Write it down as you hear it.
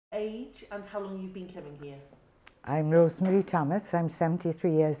Age and how long you've been coming here? I'm Rosemary Thomas, I'm 73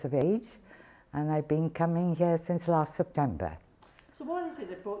 years of age and I've been coming here since last September. So what is it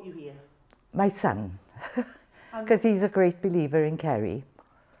that brought you here? My son, because he's a great believer in Kerry.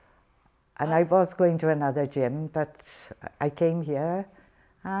 And I was going to another gym, but I came here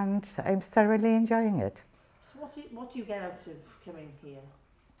and I'm thoroughly enjoying it. So what do you get out of coming here?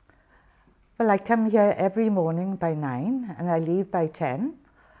 Well, I come here every morning by 9 and I leave by 10.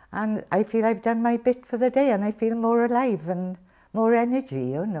 And I feel I've done my bit for the day and I feel more alive and more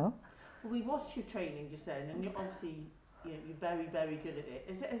energy, you know. Well, we watched you training just then and you're obviously, you're very, very good at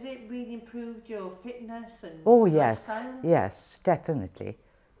it. Has it really improved your fitness and lifestyle? Yes, definitely.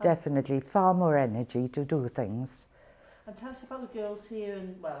 Definitely, far more energy to do things. And tell us about the girls here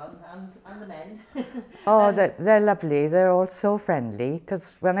and the men. Oh, they're lovely. They're all so friendly.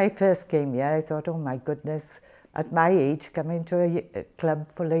 Because when I first came here, I thought, oh my goodness, at my age, coming to a club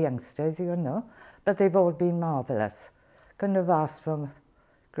full of youngsters, you know. But they've all been marvellous. Couldn't have asked for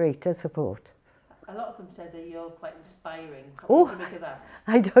greater support. A lot of them said that you're quite inspiring. Oh, what do you make of that?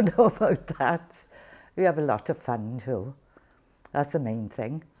 I don't know about that. We have a lot of fun too. That's the main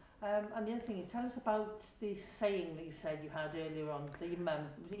thing. And the other thing is, tell us about the saying that you said you had earlier on, that your mum,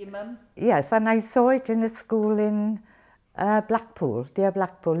 was it your mum? Yes, and I saw it in a school in Blackpool, near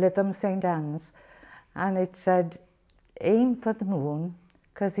Blackpool, Lytham St Anne's. And it said, aim for the moon,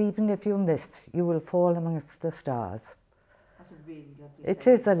 because even if you miss, you will fall amongst the stars. That's a really lovely saying. It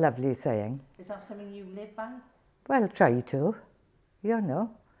is a lovely saying. Is that something you live by? Well, try to, you know.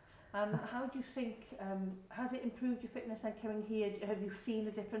 And how do you think, has it improved your fitness and coming here? Have you seen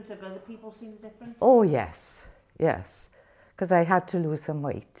a difference? Have other people seen a difference? Oh, yes, yes. Because I had to lose some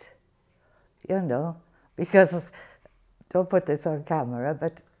weight, you know. Because, don't put this on camera,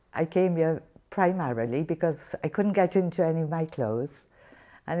 but I came here primarily because I couldn't get into any of my clothes.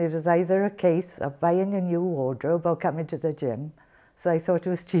 And it was either a case of buying a new wardrobe or coming to the gym. So I thought it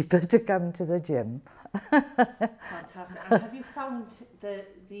was cheaper to come to the gym. Fantastic. And have you found the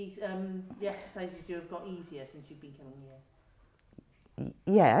exercises you do have got easier since you've been coming here?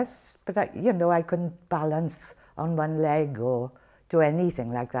 Yes, but I couldn't balance on one leg or do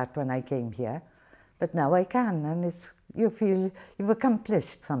anything like that when I came here. But now I can, and you feel you've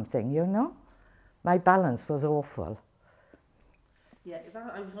accomplished something, you know? My balance was awful. Yeah,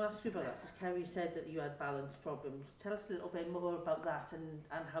 I was going to ask you about that, because Kerry said that you had balance problems. Tell us a little bit more about that and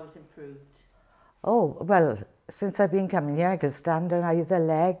how it's improved. Oh, well, since I've been coming here, I can stand on either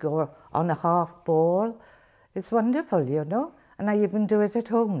leg or on a half ball. It's wonderful, you know? And I even do it at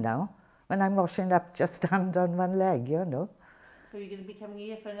home now. When I'm washing up, just stand on one leg, you know? So you're going to be coming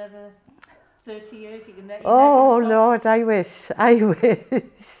here for another 30 years? Oh, Lord, I wish.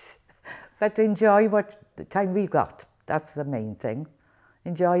 But enjoy the time we've got. That's the main thing.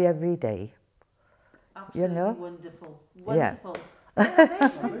 Enjoy every day. Absolutely, you know? Wonderful. Wonderful. Yeah.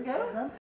 There we go.